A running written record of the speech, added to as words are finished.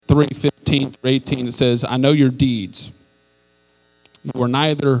3:15-18, it says, I know your deeds. You are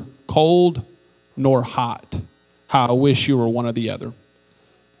neither cold nor hot. How I wish you were one or the other.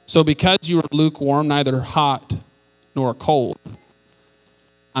 So because you are lukewarm, neither hot nor cold,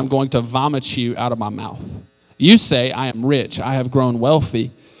 I'm going to vomit you out of my mouth. You say, I am rich, I have grown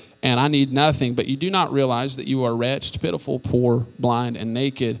wealthy, and I need nothing, but you do not realize that you are wretched, pitiful, poor, blind, and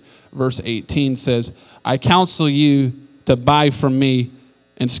naked. Verse 18 says, I counsel you to buy from me,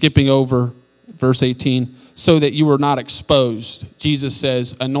 and skipping over verse 18, so that you are not exposed. Jesus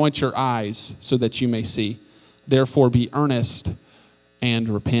says, anoint your eyes so that you may see. Therefore be earnest and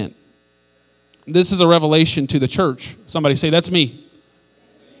repent. This is a revelation to the church. Somebody say, that's me.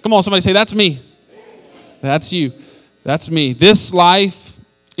 Come on, somebody say, that's me. That's you. That's me. This life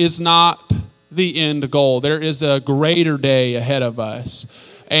is not the end goal. There is a greater day ahead of us.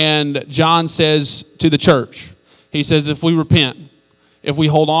 And John says to the church, he says, if we repent, if we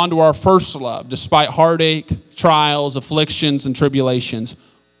hold on to our first love, despite heartache, trials, afflictions, and tribulations,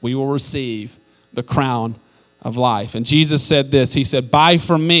 we will receive the crown of life. And Jesus said this, he said, buy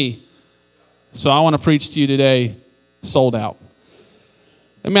from me. So I want to preach to you today, sold out.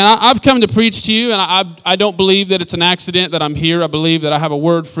 And man, I've come to preach to you, and I don't believe that it's an accident that I'm here. I believe that I have a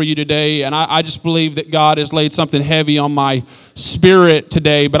word for you today, and I just believe that God has laid something heavy on my spirit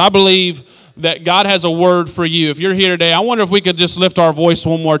today. But I believe that God has a word for you. If you're here today, I wonder if we could just lift our voice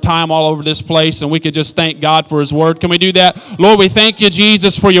one more time all over this place and we could just thank God for his word. Can we do that? Lord, we thank you,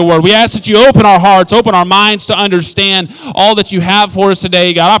 Jesus, for your word. We ask that you open our hearts, open our minds to understand all that you have for us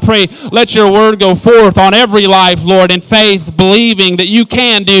today, God. I pray, let your word go forth on every life, Lord, in faith, believing that you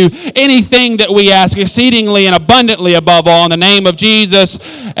can do anything that we ask, exceedingly and abundantly above all. In the name of Jesus,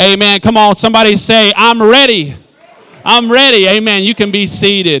 amen. Come on, somebody say, I'm ready. I'm ready. Amen. You can be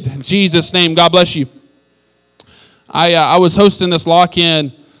seated. In Jesus' name. God bless you. I was hosting this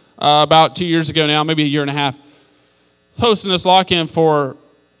lock-in about 2 years ago now, maybe a year and a half. Hosting this lock-in for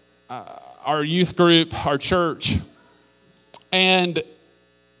our youth group, our church. And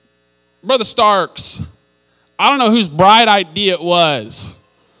Brother Starks, I don't know whose bright idea it was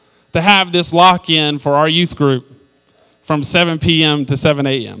to have this lock-in for our youth group from 7 p.m. to 7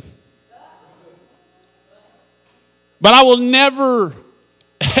 a.m. But I will never,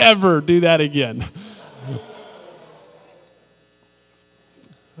 ever do that again.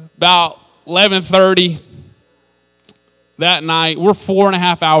 About 11:30 that night, we're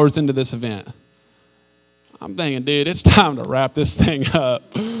 4.5 hours into this event. I'm thinking, dude, it's time to wrap this thing up.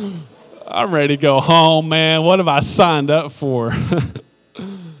 I'm ready to go home, man. What have I signed up for?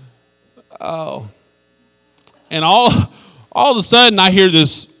 Oh. And all of a sudden, I hear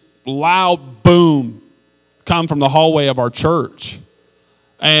this loud boom come from the hallway of our church.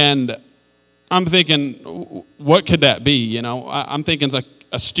 And I'm thinking, what could that be? You know, I'm thinking it's like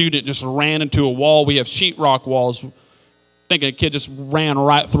a student just ran into a wall. We have sheetrock walls. Thinking a kid just ran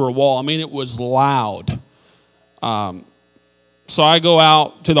right through a wall. I mean, it was loud. So I go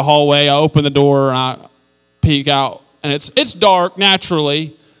out to the hallway. I open the door and I peek out. And it's dark,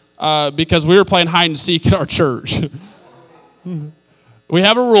 naturally, because we were playing hide and seek at our church. We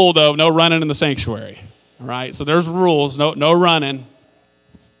have a rule, though, no running in the sanctuary. Right, so there's rules, no running.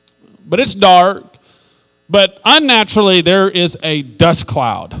 But it's dark. But unnaturally, there is a dust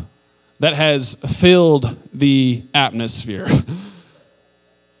cloud that has filled the atmosphere.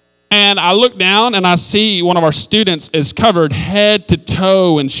 And I look down and I see one of our students is covered head to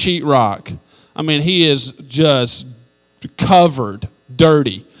toe in sheetrock. I mean, he is just covered,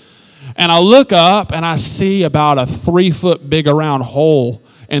 dirty. And I look up and I see about a 3-foot big around hole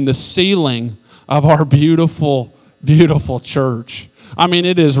in the ceiling of our beautiful, beautiful church. I mean,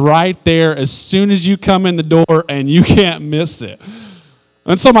 it is right there as soon as you come in the door and you can't miss it.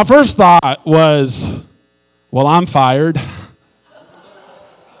 And so my first thought was, well, I'm fired.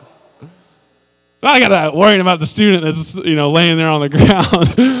 I got to worrying about the student that's, laying there on the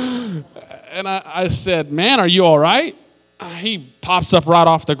ground. And I said, man, are you all right? He pops up right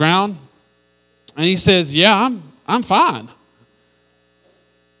off the ground. And he says, yeah, I'm fine.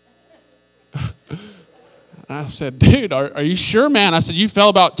 I said, dude, are you sure, man? I said, you fell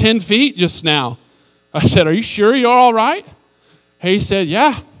about 10 feet just now. I said, are you sure you're all right? He said,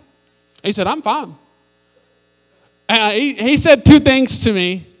 yeah. He said, I'm fine. And he said 2 things to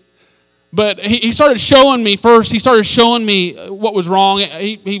me. But he started showing me first. He started showing me what was wrong.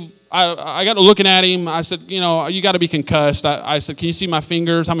 I got to looking at him. I said, you got to be concussed. I said, can you see my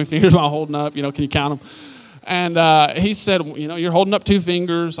fingers? How many fingers am I holding up? Can you count them? And he said, you're holding up 2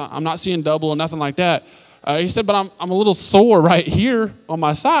 fingers. I'm not seeing double or nothing like that. He said, but I'm a little sore right here on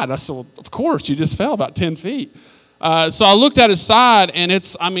my side. I said, well, of course, you just fell about 10 feet. So I looked at his side, and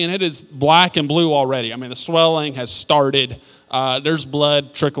it is black and blue already. I mean, the swelling has started. There's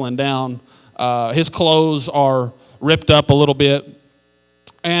blood trickling down. His clothes are ripped up a little bit.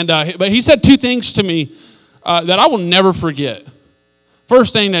 But he said two things to me that I will never forget.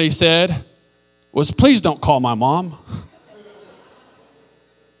 First thing that he said was, "Please don't call my mom."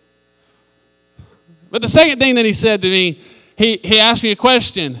 But the second thing that he said to me, he asked me a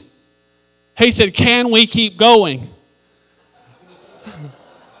question. He said, "Can we keep going?"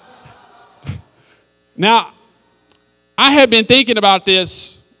 Now, I have been thinking about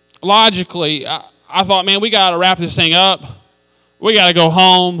this logically. I thought, man, we got to wrap this thing up. We got to go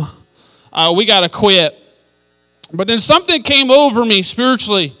home. We got to quit. But then something came over me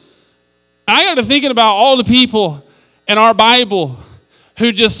spiritually. I got to thinking about all the people in our Bible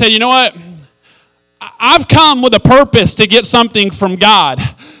who just said, you know what? I've come with a purpose to get something from God.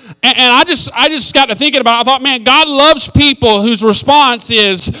 And I just got to thinking about it. I thought, man, God loves people whose response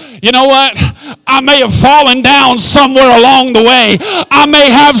is, you know what? I may have fallen down somewhere along the way. I may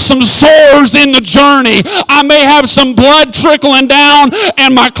have some sores in the journey. I may have some blood trickling down,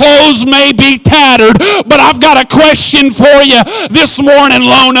 and my clothes may be tattered. But I've got a question for you this morning,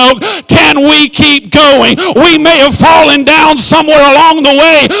 Lone Oak. Can we keep going? We may have fallen down somewhere along the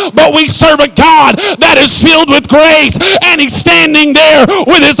way, but we serve a God that is filled with grace, and He's standing there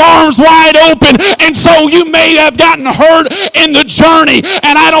with His arms wide open. And so you may have gotten hurt in the journey,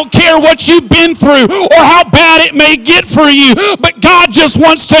 and I don't care what you've been through or how bad it may get for you, but God just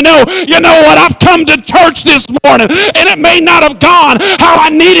wants to know, you know what, I've come to church this morning, and it may not have gone how I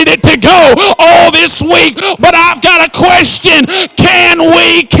needed it to go all this week, but I've got a question: can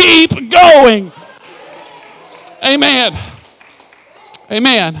we keep going? Amen.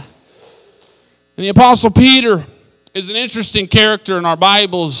 Amen. And the Apostle Peter is an interesting character in our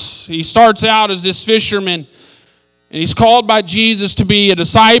Bibles. He starts out as this fisherman, and he's called by Jesus to be a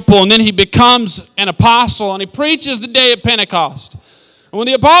disciple, and then he becomes an apostle, and he preaches the day of Pentecost. And when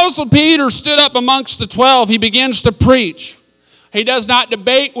the Apostle Peter stood up amongst the 12, he begins to preach. He does not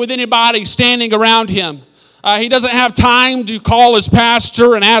debate with anybody standing around him. He doesn't have time to call his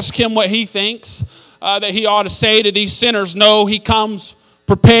pastor and ask him what he thinks that he ought to say to these sinners. No, he comes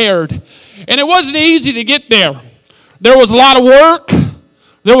prepared. And it wasn't easy to get there. There was a lot of work.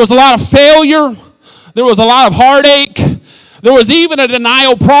 There was a lot of failure. There was a lot of heartache. There was even a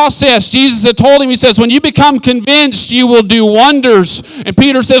denial process. Jesus had told him, he says, when you become convinced, you will do wonders. And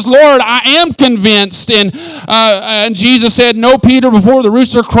Peter says, Lord, I am convinced. And Jesus said, no, Peter, before the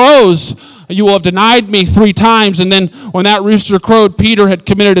rooster crows, you will have denied me 3 times. And then when that rooster crowed, Peter had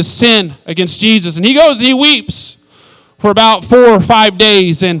committed a sin against Jesus. And he goes and he weeps for about 4 or 5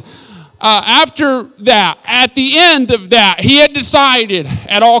 days. And after that, at the end of that, he had decided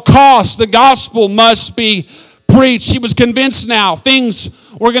at all costs the gospel must be preached. He was convinced now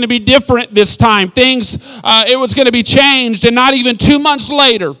things were going to be different this time. It was going to be changed. And not even 2 months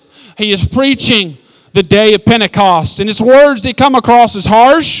later, he is preaching the day of Pentecost. And his words, they come across as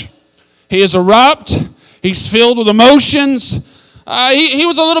harsh. He is abrupt. He's filled with emotions. He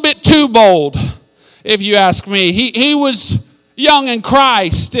was a little bit too bold, if you ask me. He was young in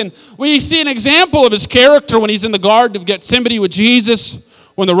Christ. And we see an example of his character when he's in the Garden of Gethsemane with Jesus,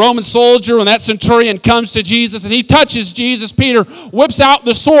 when the Roman soldier, when that centurion comes to Jesus and he touches Jesus, Peter whips out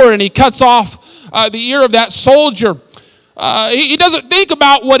the sword and he cuts off the ear of that soldier. He doesn't think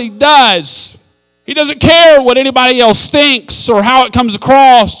about what he does. He doesn't care what anybody else thinks or how it comes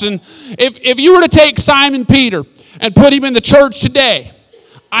across. And if you were to take Simon Peter and put him in the church today,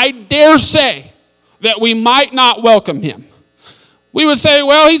 I dare say that we might not welcome him. We would say,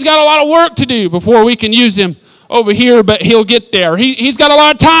 well, he's got a lot of work to do before we can use him over here, but he'll get there. He's got a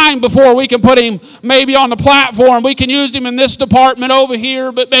lot of time before we can put him maybe on the platform. We can use him in this department over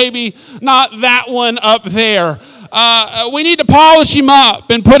here, but maybe not that one up there. We need to polish him up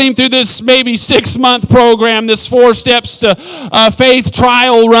and put him through this maybe 6-month program, this 4 steps to faith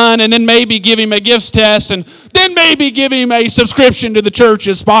trial run, and then maybe give him a gifts test, and then maybe give him a subscription to the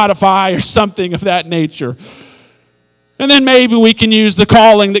church's Spotify or something of that nature. And then maybe we can use the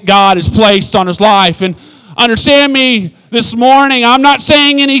calling that God has placed on his life. And understand me this morning, I'm not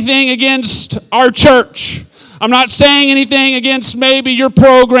saying anything against our church. I'm not saying anything against maybe your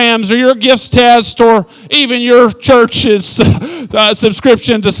programs or your gifts test or even your church's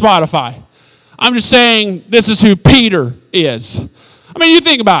subscription to Spotify. I'm just saying this is who Peter is. I mean, you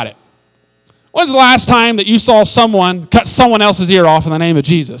think about it. When's the last time that you saw someone cut someone else's ear off in the name of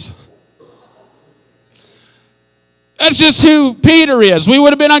Jesus? That's just who Peter is. We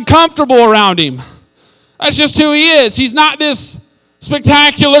would have been uncomfortable around him. That's just who he is. He's not this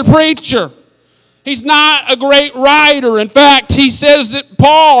spectacular preacher. He's not a great writer. In fact, he says that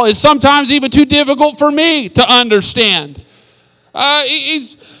Paul is sometimes even too difficult for me to understand.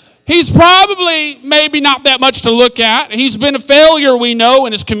 He's probably maybe not that much to look at. He's been a failure, we know,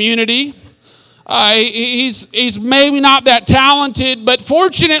 in his community. He's maybe not that talented, but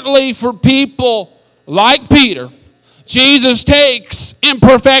fortunately for people like Peter, Jesus takes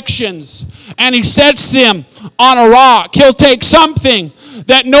imperfections and he sets them on a rock. He'll take something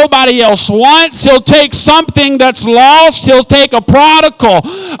that nobody else wants. He'll take something that's lost. He'll take a prodigal,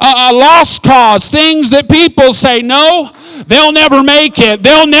 a lost cause, things that people say, no, they'll never make it.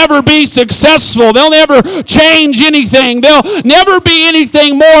 They'll never be successful. They'll never change anything. They'll never be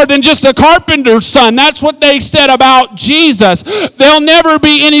anything more than just a carpenter's son. That's what they said about Jesus. They'll never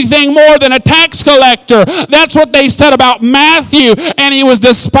be anything more than a tax collector. That's what they said about Matthew, and he was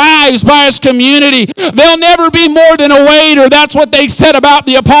despised by his community. They'll never be more than a waiter. That's what they said about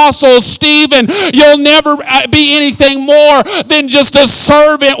the apostle Stephen. You'll never be anything more than just a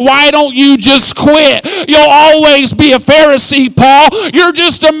servant. Why don't you just quit? You'll always be a Pharisee, Paul. You're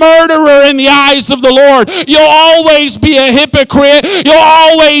just a murderer in the eyes of the Lord. You'll always be a hypocrite. You'll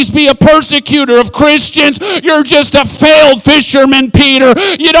always be a persecutor of Christians. You're just a failed fisherman, Peter.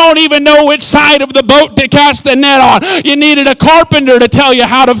 You don't even know which side of the boat to cast the net on. You needed a carpenter to tell you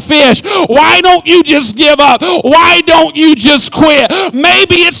how to fish. Why don't you just give up? Why don't you just quit?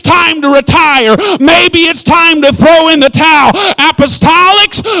 Maybe it's time to retire. Maybe it's time to throw in the towel.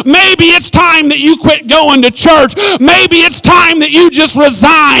 Apostolics, maybe it's time that you quit going to church. Maybe it's time that you just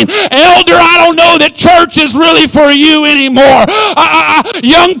resign. Elder, I don't know that church is really for you anymore.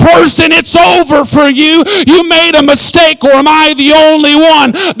 Young person, it's over for you. You made a mistake, or am I the only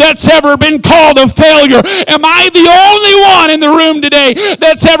one that's ever been called a failure? Am I the only one in the room today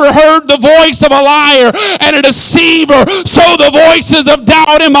that's ever heard the voice of a liar and a deceiver? So the voices of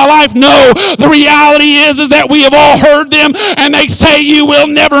doubt in my life? No. The reality is that we have all heard them, and they say you will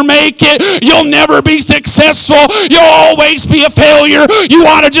never make it. You'll never be successful. You'll always be a failure. You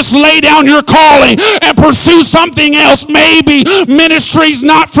ought to just lay down your calling and pursue something else. Maybe ministry's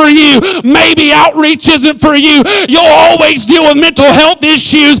not for you. Maybe outreach isn't for you. You'll always deal with mental health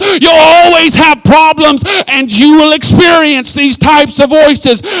issues. You'll always have problems, and you will experience these types of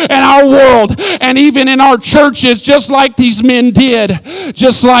voices in our world and even in our churches, just like these men did,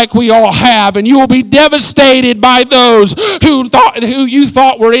 just like we all have. And you will be devastated by those who you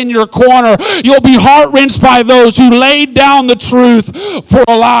thought were in your corner. You'll be heart-wrenched by those who laid down the truth for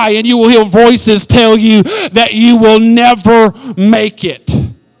a lie, and you will hear voices tell you that you will never make it.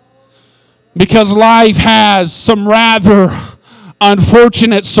 Because life has some rather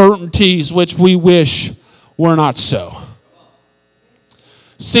unfortunate certainties which we wish were not so.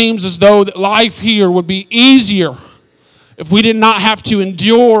 Seems as though that life here would be easier if we did not have to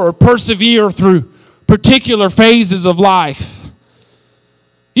endure or persevere through particular phases of life.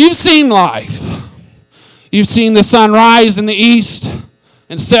 You've seen life. You've seen the sun rise in the east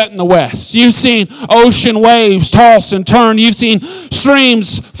and set in the west. You've seen ocean waves toss and turn. You've seen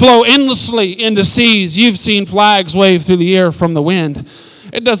streams flow endlessly into seas. You've seen flags wave through the air from the wind.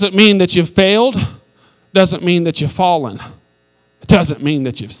 It doesn't mean that you've failed. It doesn't mean that you've fallen. It doesn't mean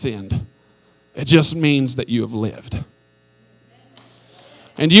that you've sinned. It just means that you have lived.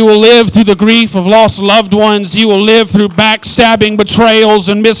 And you will live through the grief of lost loved ones. You will live through backstabbing, betrayals,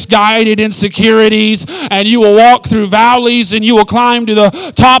 and misguided insecurities. And you will walk through valleys, and you will climb to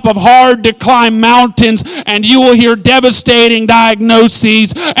the top of hard-to-climb mountains. And you will hear devastating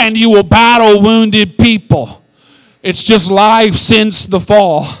diagnoses, and you will battle wounded people. It's just life since the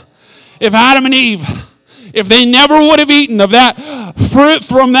fall. If Adam and Eve, if they never would have eaten of that fruit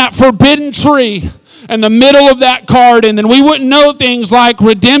from that forbidden tree in the middle of that garden, then we wouldn't know things like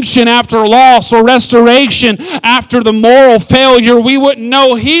redemption after loss or restoration after the moral failure. We wouldn't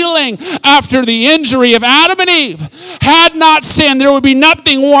know healing after the injury. If Adam and Eve had not sinned, there would be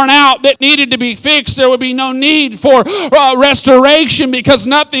nothing worn out that needed to be fixed. There would be no need for restoration because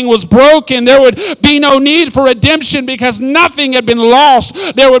nothing was broken. There would be no need for redemption because nothing had been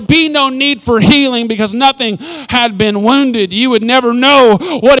lost. There would be no need for healing because nothing had been wounded. You would never know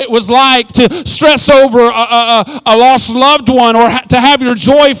what it was like to stress over a lost loved one, or to have your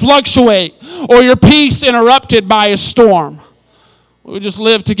joy fluctuate, or your peace interrupted by a storm. We would just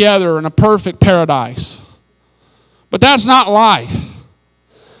live together in a perfect paradise. But that's not life.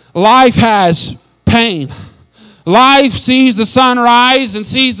 Life has pain. Life sees the sun rise and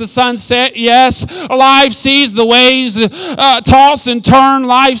sees the sun set, yes. Life sees the waves toss and turn.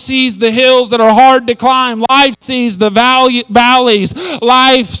 Life sees the hills that are hard to climb. Life sees the valleys.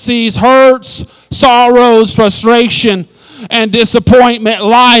 Life sees hurts, sorrows, frustration. and disappointment.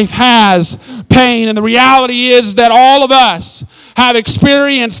 Life has pain. And the reality is that all of us have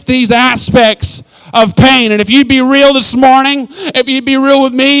experienced these aspects of pain. And if you'd be real this morning, if you'd be real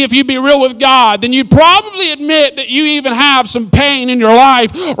with me, if you'd be real with God, then you'd probably admit that you even have some pain in your life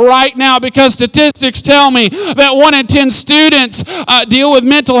right now, because statistics tell me that 1 in 10 students deal with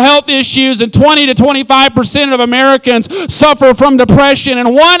mental health issues, and 20 to 25% of Americans suffer from depression,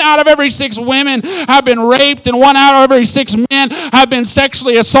 and 1 out of every 6 women have been raped, and 1 out of every 6 men have been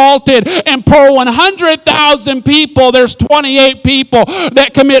sexually assaulted. And per 100,000 people, there's 28 people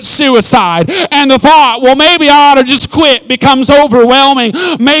that commit suicide. And the thought, well, maybe I ought to just quit, becomes overwhelming.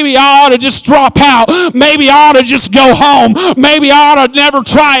 Maybe I ought to just drop out. Maybe I ought to just go home. Maybe I ought to never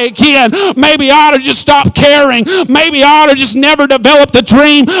try again. Maybe I ought to just stop caring. Maybe I ought to just never develop the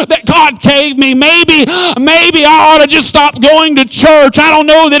dream that God gave me. Maybe I ought to just stop going to church. I don't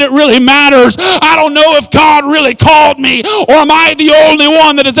know that it really matters. I don't know if God really called me, or am I the only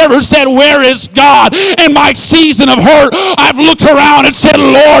one that has ever said, where is God? In my season of hurt, I've looked around and said,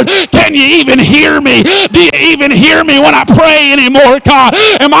 Lord, can you even hear me? Do you even hear me when I pray anymore, God?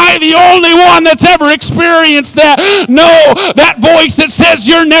 Am I the only one that's ever experienced that? No, that voice that says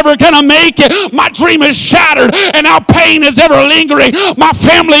you're never going to make it. My dream is shattered, and now pain is ever lingering. My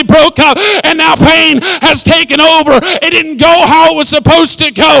family broke up, and now pain has taken over. It didn't go how it was supposed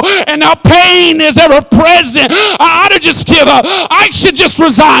to go, and now pain is ever present. I ought to just give up. I should just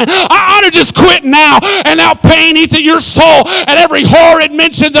resign. I ought to just quit now. And now pain eats at your soul at every horrid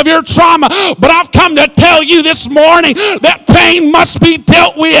mention of your trauma. But I've come to tell you this morning that pain must be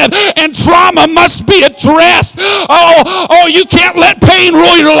dealt with and trauma must be addressed. Oh, you can't let pain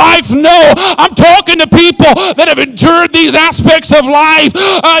rule your life. No, I'm talking to people that have endured these aspects of life.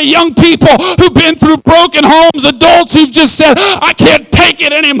 Young people who've been through broken homes, adults who've just said, I can't take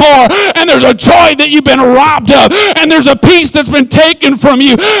it anymore. And there's a joy that you've been robbed of, and there's a peace that's been taken from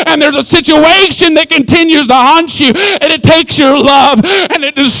you, and there's a situation that continues to haunt you, and it takes your love, and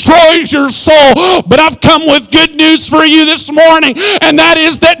it destroys your soul. But I've come with good news for you this morning, and that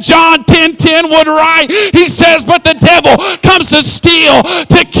is that John 10:10 would write. He says, but the devil comes to steal,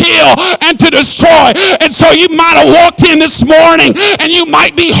 to kill, and to destroy. And so you might have walked in this morning, and you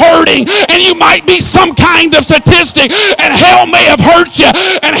might be hurting, and you might be some kind of statistic, and hell may have hurt you,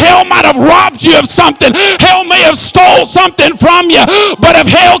 and hell might have robbed you of something. Hell may have stole something from you, but if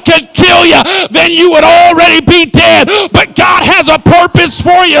hell could kill you, then you would already be dead. But God has a purpose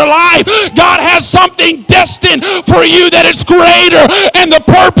for your life. God has something destined for you that is greater, and the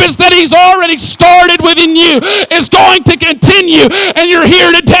purpose that He's already started within you is going to continue. And you're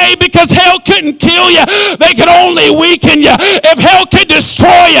here today because hell couldn't kill you. They could only weaken you. If hell could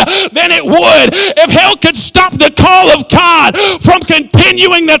destroy you, then it would. If hell could stop the call of God from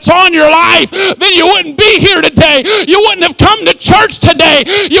continuing that's on your life, then you wouldn't be here today. You wouldn't have come to church today.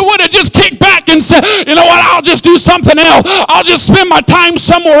 You would have just kicked back and said, you know what, I'll just do something else. I'll just spend my time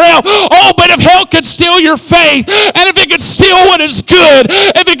somewhere else. Oh, but if hell could steal your faith, and if it could steal what is good,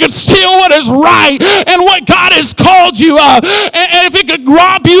 if it could steal what is right, and what God has called you of, and if it could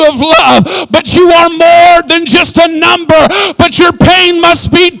rob you of love, but you are more than just a number, but your pain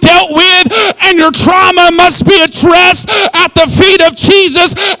must be dealt with, and your trauma must be addressed at the feet of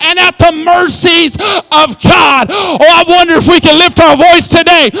Jesus and at the mercies of God. Oh, I wonder if we can lift our voice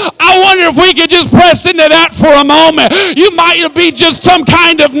today. I wonder if we could just press into that for a moment. You might be just some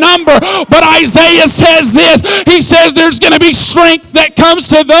kind of number, but Isaiah says this. He says there's going to be strength that comes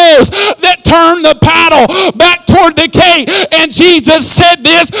to those that turn the paddle back toward the gate. And Jesus said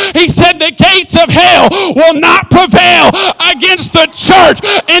this. He said the gates of hell will not prevail against the church.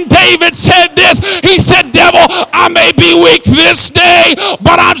 And David said this. He said, devil, I may be weak this day,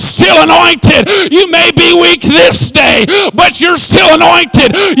 but I'm still anointed. You may be weak this day, but you're still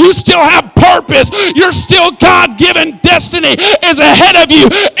anointed. You still have purpose. You're still God-given. Destiny is ahead of you.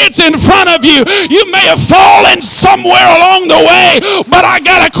 It's in front of you. You may have fallen somewhere along the way, but I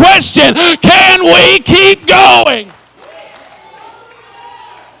got a question. Can we keep going?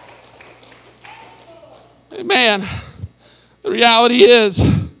 Amen. The reality is,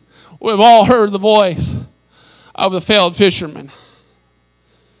 we've all heard the voice of the failed fisherman.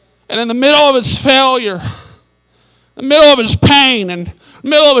 And in the middle of his failure, in the middle of his pain, and in the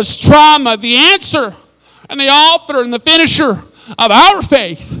middle of his trauma, the answer and the author and the finisher of our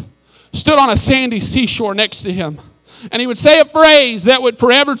faith stood on a sandy seashore next to him. And he would say a phrase that would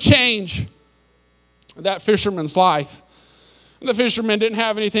forever change that fisherman's life. And the fisherman didn't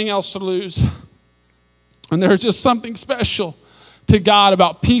have anything else to lose. And there's just something special to God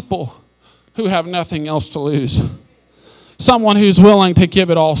about people who have nothing else to lose. someone who's willing to give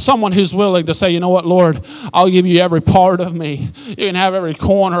it all, someone who's willing to say, you know what, Lord, I'll give you every part of me. You can have every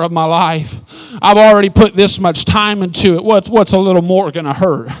corner of my life. I've already put this much time into it. What's a little more going to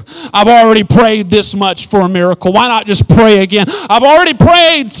hurt? I've already prayed this much for a miracle. Why not just pray again? I've already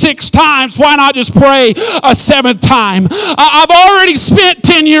prayed 6 times. Why not just pray a 7th time? I've already spent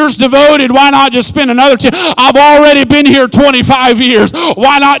 10 years devoted. Why not just spend another 10? I've already been here 25 years.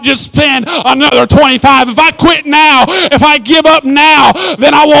 Why not just spend another 25? If I quit now, if I give up now,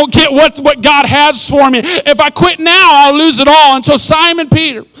 then I won't get what God has for me. If I quit now, I'll lose it all. And so Simon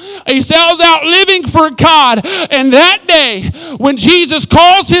Peter, he sells out living for God. And that day, when Jesus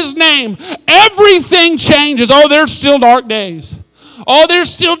calls his name, everything changes. Oh, there's still dark days. Oh, there's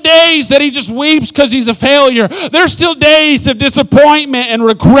still days that he just weeps because he's a failure. There's still days of disappointment and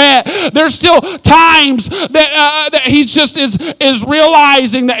regret. There's still times that he just is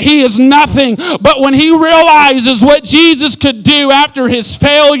realizing that he is nothing. But when he realizes what Jesus could do after his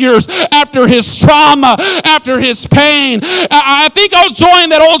failures, after his trauma, after his pain, I think I'll join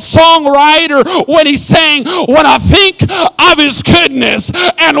that old songwriter when he's saying, when I think of his goodness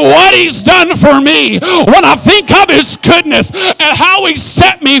and what he's done for me, when I think of his goodness and how he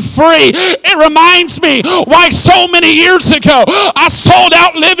set me free, it reminds me why so many years ago I sold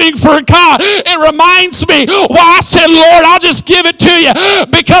out living for God. It reminds me why I said, Lord, I'll just give it to you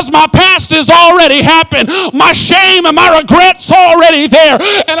because my past has already happened. My shame and my regret's already there.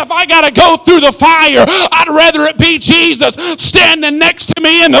 And if I got to go through the fire, I'd rather it be Jesus standing next to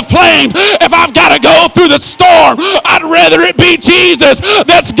me in the flames. If I've got to go through the storm, I'd rather it be Jesus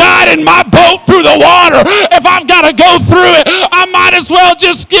that's guiding my boat through the water. If I've got to go through it, I might as well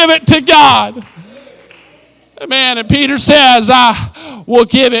just give it to God. Amen. And Peter says, I will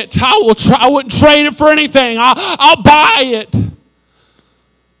give it. I wouldn't trade it for anything. I'll buy it.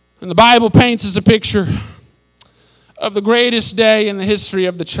 And the Bible paints us a picture of the greatest day in the history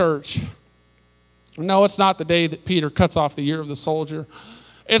of the church. No, it's not the day that Peter cuts off the ear of the soldier.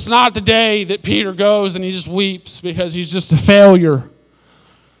 It's not the day that Peter goes and he just weeps because he's just a failure.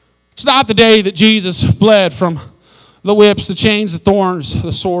 It's not the day that Jesus bled from the whips, the chains, the thorns,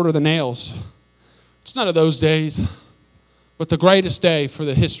 the sword, or the nails. It's none of those days. But the greatest day for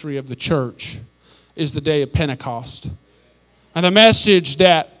the history of the church is the day of Pentecost. And the message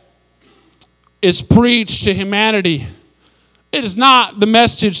that is preached to humanity, it is not the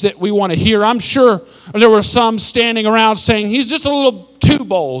message that we want to hear. I'm sure there were some standing around saying, he's just a little too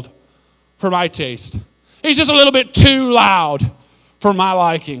bold for my taste. He's just a little bit too loud for my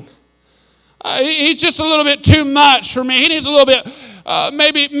liking. He's just a little bit too much for me. He needs a little bit,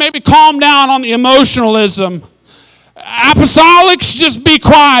 maybe calm down on the emotionalism. Apostolics, just be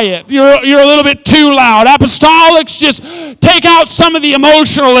quiet. You're a little bit too loud. Apostolics, just take out some of the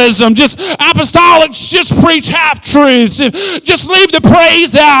emotionalism. Apostolics, just preach half-truths. Just leave the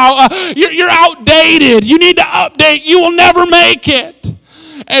praise out. You're outdated. You need to update. You will never make it.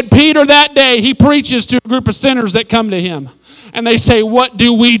 And Peter that day, he preaches to a group of sinners that come to him. And they say, what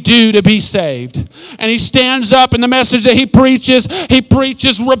do we do to be saved? And he stands up in the message that he preaches,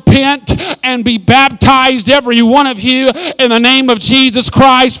 repent and be baptized, every one of you, in the name of Jesus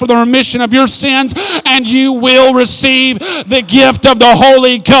Christ for the remission of your sins, and you will receive the gift of the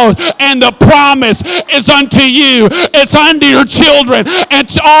Holy Ghost. And the promise is unto you, it's unto your children, and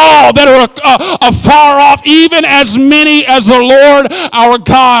to all that are afar off, even as many as the Lord our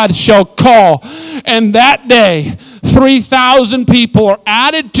God shall call. And that day, 3,000 people are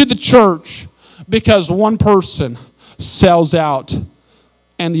added to the church because one person sells out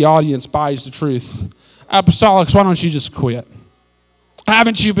and the audience buys the truth. Apostolics, why don't you just quit?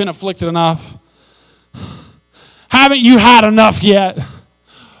 Haven't you been afflicted enough? Haven't you had enough yet?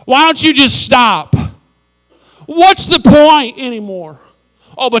 Why don't you just stop? What's the point anymore?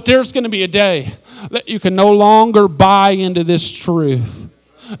 Oh, but there's going to be a day that you can no longer buy into this truth.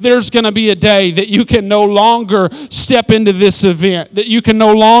 There's going to be a day that you can no longer step into this event, that you can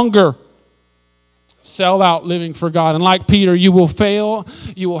no longer sell out living for God. And like Peter, you will fail,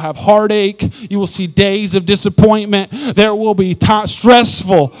 you will have heartache, you will see days of disappointment. There will be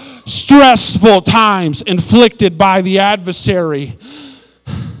stressful times inflicted by the adversary.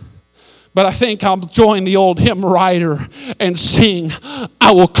 But I think I'll join the old hymn writer and sing,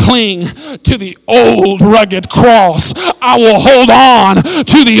 I will cling to the old rugged cross. I will hold on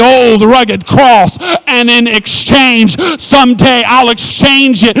to the old rugged cross. And in exchange, someday I'll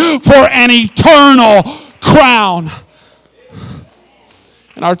exchange it for an eternal crown.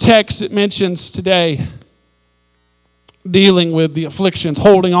 In our text, it mentions today dealing with the afflictions,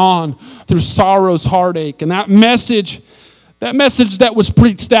 holding on through sorrow's heartache. And that message that was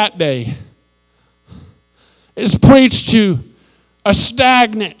preached that day, is preach to a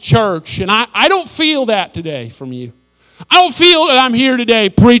stagnant church. And I don't feel that today from you. I don't feel that I'm here today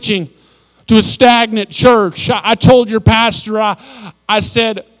preaching to a stagnant church. I told your pastor, I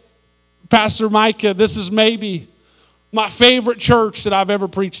said, Pastor Micah, this is maybe my favorite church that I've ever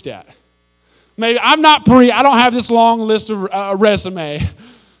preached at. Maybe I don't have this long list of resume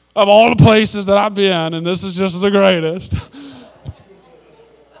of all the places that I've been, and this is just the greatest.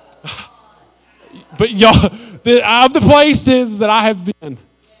 But y'all, of the places that I have been,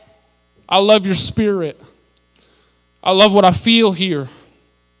 I love your spirit. I love what I feel here.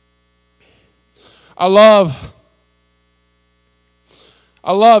 I love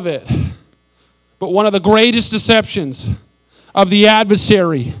it. But one of the greatest deceptions of the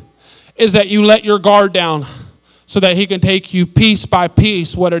adversary is that you let your guard down so that he can take you piece by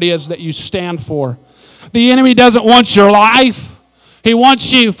piece what it is that you stand for. The enemy doesn't want your life. He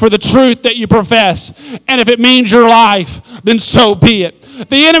wants you for the truth that you profess. And if it means your life, then so be it.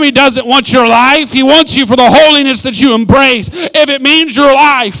 The enemy doesn't want your life. He wants you for the holiness that you embrace. If it means your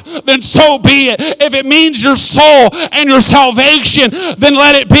life, then so be it. If it means your soul and your salvation, then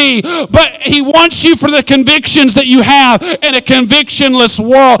let it be. But he wants you for the convictions that you have in a convictionless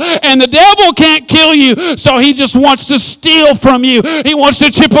world. And the devil can't kill you, so he just wants to steal from you. He wants to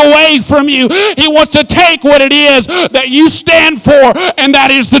chip away from you. He wants to take what it is that you stand for, and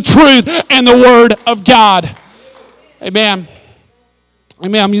that is the truth and the Word of God. Amen.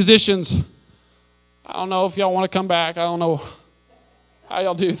 Amen. Musicians, I don't know if y'all want to come back. I don't know how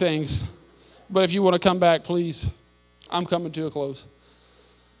y'all do things. But if you want to come back, please. I'm coming to a close.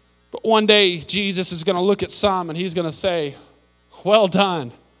 But one day, Jesus is going to look at some and he's going to say, well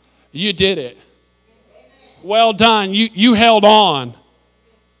done. You did it. Well done. You held on.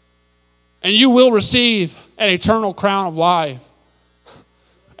 And you will receive an eternal crown of life.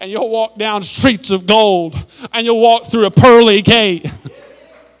 And you'll walk down streets of gold. And you'll walk through a pearly gate.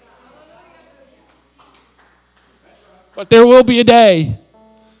 But there will be a day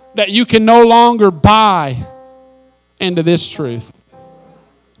that you can no longer buy into this truth.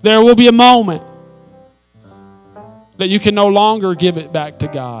 There will be a moment that you can no longer give it back to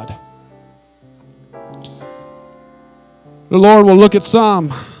God. The Lord will look at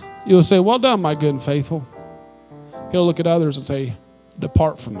some. You'll say, well done, my good and faithful. He'll look at others and say,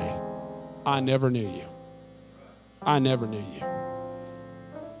 depart from me. I never knew you. I never knew you.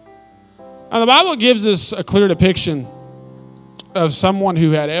 Now, the Bible gives us a clear depiction of someone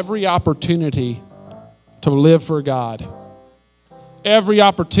who had every opportunity to live for God. Every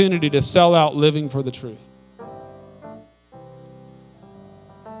opportunity to sell out living for the truth.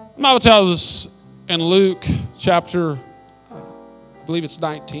 The Bible tells us in Luke chapter, I believe it's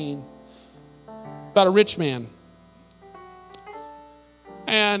 19, about a rich man.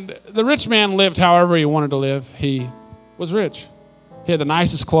 And the rich man lived however he wanted to live. He was rich. He had the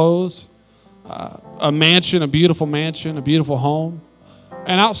nicest clothes, a mansion, a beautiful home.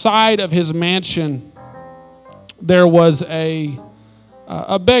 And outside of his mansion, there was a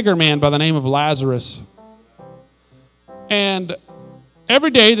beggar man by the name of Lazarus. And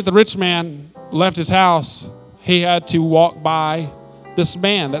every day that the rich man left his house, he had to walk by this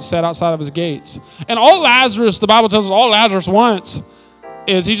man that sat outside of his gates. And all Lazarus, the Bible tells us, all Lazarus wants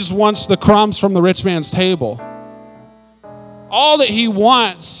is he just wants the crumbs from the rich man's table. All that he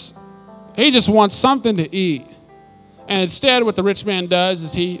wants, he just wants something to eat. And instead, what the rich man does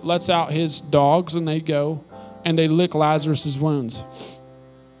is he lets out his dogs and they go and they lick Lazarus' wounds.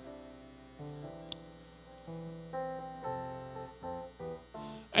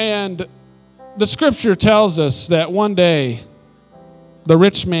 And the scripture tells us that one day the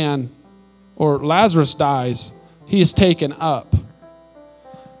rich man, or Lazarus, dies. He is taken up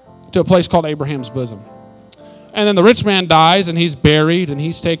to a place called Abraham's bosom. And then the rich man dies and he's buried and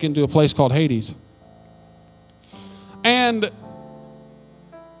he's taken to a place called Hades. And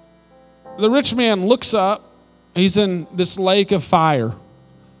the rich man looks up. He's in this lake of fire.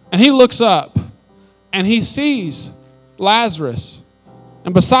 And he looks up and he sees Lazarus.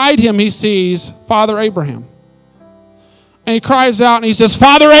 And beside him he sees Father Abraham. And he cries out and he says,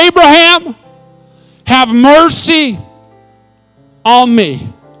 Father Abraham, have mercy on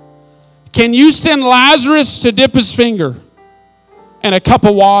me. Can you send Lazarus to dip his finger in a cup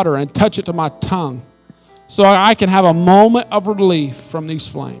of water and touch it to my tongue so I can have a moment of relief from these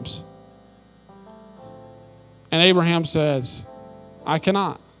flames? And Abraham says, I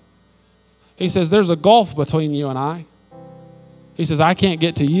cannot. He says, there's a gulf between you and I. He says, I can't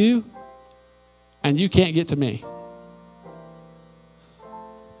get to you and you can't get to me.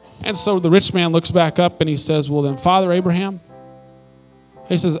 And so the rich man looks back up and he says, well then, Father Abraham,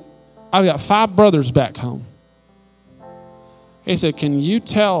 he says, I've got 5 brothers back home. He said, can you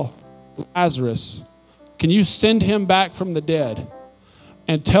tell Lazarus, can you send him back from the dead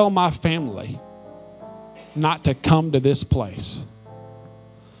and tell my family not to come to this place?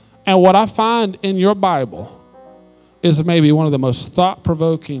 And what I find in your Bible is maybe one of the most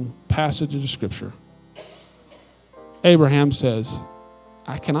thought-provoking passages of Scripture. Abraham says,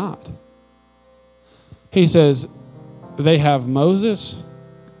 I cannot. He says, they have Moses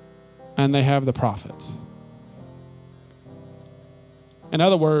and they have the prophets. In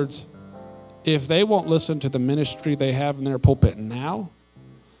other words, if they won't listen to the ministry they have in their pulpit now,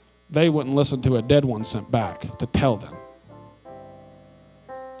 they wouldn't listen to a dead one sent back to tell them.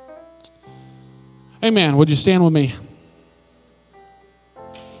 Amen. Would you stand with me?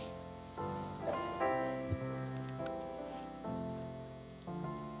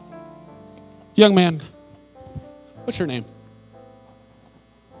 Young man, what's your name?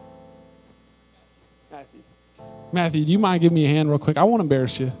 Matthew, do you mind giving me a hand real quick? I won't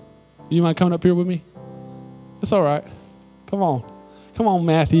embarrass you. Do you mind coming up here with me? It's all right. Come on. Come on,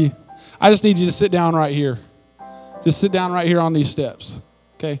 Matthew. I just need you to sit down right here. Just sit down right here on these steps.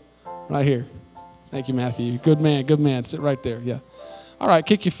 Okay? Right here. Thank you, Matthew. Good man, good man. Sit right there. Yeah. All right,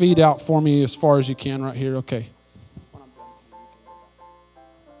 kick your feet out for me as far as you can right here. Okay.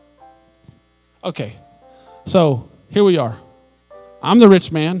 Okay. So, here we are. I'm the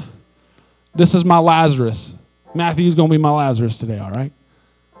rich man. This is my Lazarus. Matthew's going to be my Lazarus today, all right?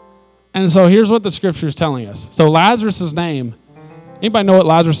 And so here's what the Scripture is telling us. So Lazarus' name, anybody know what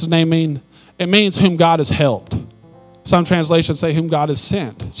Lazarus' name means? It means whom God has helped. Some translations say whom God has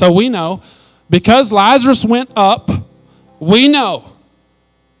sent. So we know, because Lazarus went up, we know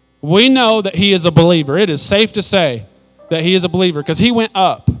that he is a believer. It is safe to say that he is a believer because he went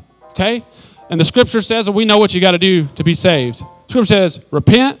up, okay? And the Scripture says that we know what you got to do to be saved. The Scripture says,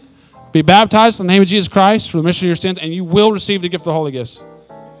 repent, be baptized in the name of Jesus Christ for the remission of your sins, and you will receive the gift of the Holy Ghost.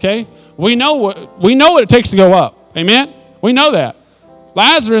 Okay? We know what it takes to go up. Amen? We know that.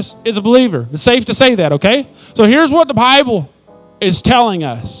 Lazarus is a believer. It's safe to say that, okay? So here's what the Bible is telling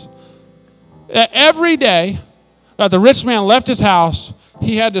us. That every day that the rich man left his house,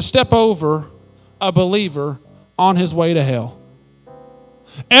 he had to step over a believer on his way to hell.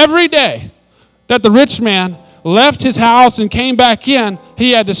 Every day that the rich man left his house and came back in,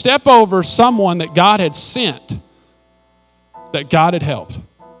 he had to step over someone that God had sent, that God had helped.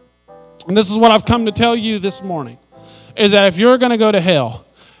 And this is what I've come to tell you this morning, is that if you're going to go to hell,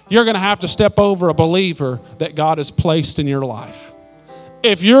 you're going to have to step over a believer that God has placed in your life.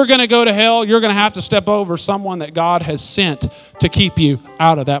 If you're going to go to hell, you're going to have to step over someone that God has sent to keep you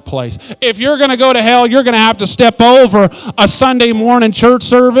out of that place. If you're going to go to hell, you're going to have to step over a Sunday morning church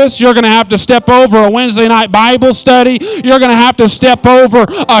service. You're going to have to step over a Wednesday night Bible study. You're going to have to step over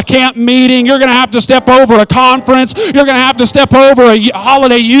a camp meeting. You're going to have to step over a conference. You're going to have to step over a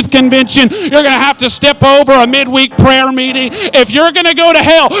holiday youth convention. You're going to have to step over a midweek prayer meeting. If you're going to go to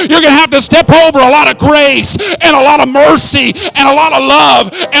hell, you're going to have to step over a lot of grace and a lot of mercy and a lot of love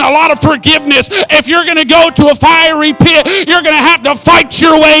and a lot of forgiveness. If you're going to go to a fiery pit, you're going to have to fight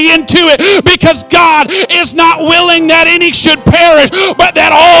your way into it, because God is not willing that any should perish, but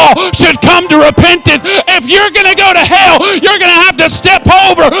that all should come to repentance. If you're going to go to hell, you're going to have to step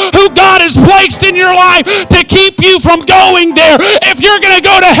over who God has placed in your life to keep you from going there. If you're going to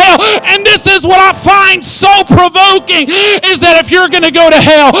go to hell, and this is what I find so provoking, is that if you're going to go to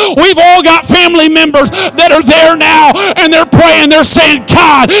hell, we've all got family members that are there now, and they're praying, they're saying,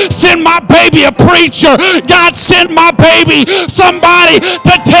 God, send my baby a preacher. God, send my baby somebody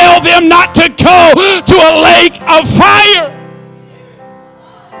to tell them not to go to a lake of fire.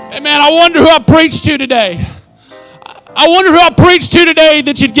 Hey, man, I wonder who I preached to today. I wonder who I preached to today,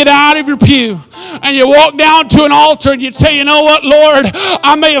 that you'd get out of your pew and you walk down to an altar and you'd say, you know what, Lord,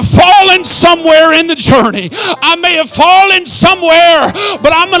 I may have fallen somewhere in the journey. I may have fallen somewhere,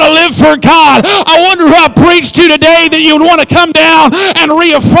 but I'm going to live for God. I wonder who I preached to today, that you would want to come down and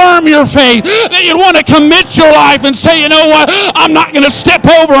reaffirm your faith, that you'd want to commit your life and say, you know what, I'm not going to step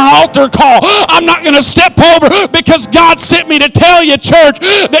over an altar call. I'm not going to step over, because God sent me to tell you, church,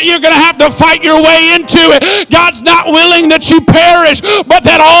 that you're going to have to fight your way into it. God's not willing that you perish, but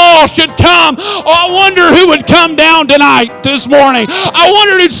that all should come. Oh, I wonder who would come down tonight, this morning. I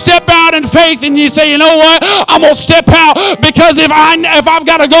wonder who'd step out in faith, and you say, you know what, I'm going to step out, because if I've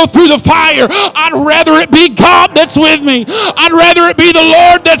got to go through the fire, I'd rather it be God that's with me. I'd rather it be the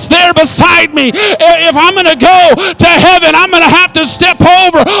Lord that's there beside me. If I'm going to go to heaven, I'm going to have to step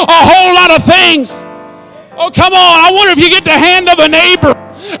over a whole lot of things. Oh, come on. I wonder if you get the hand of a neighbor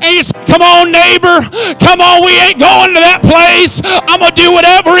And you say, come on, neighbor. Come on, we ain't going to that place. I'm going to do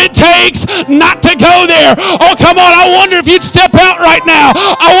whatever it takes not to go there. Oh, come on. I wonder if you'd step out right now.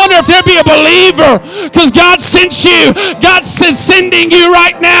 I wonder if there'd be a believer, because God sent you. God is sending you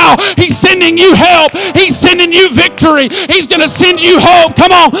right now. He's sending you help. He's sending you victory. He's going to send you hope.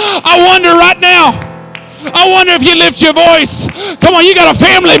 Come on. I wonder right now. I wonder if you lift your voice. Come on, you got a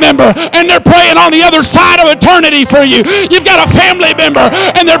family member and they're praying on the other side of eternity for you. You've got a family member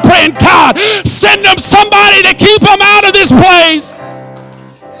and they're praying, God, send them somebody to keep them out of this place.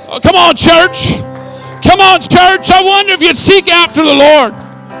 Oh, come on, church. Come on, church. I wonder if you'd seek after the Lord.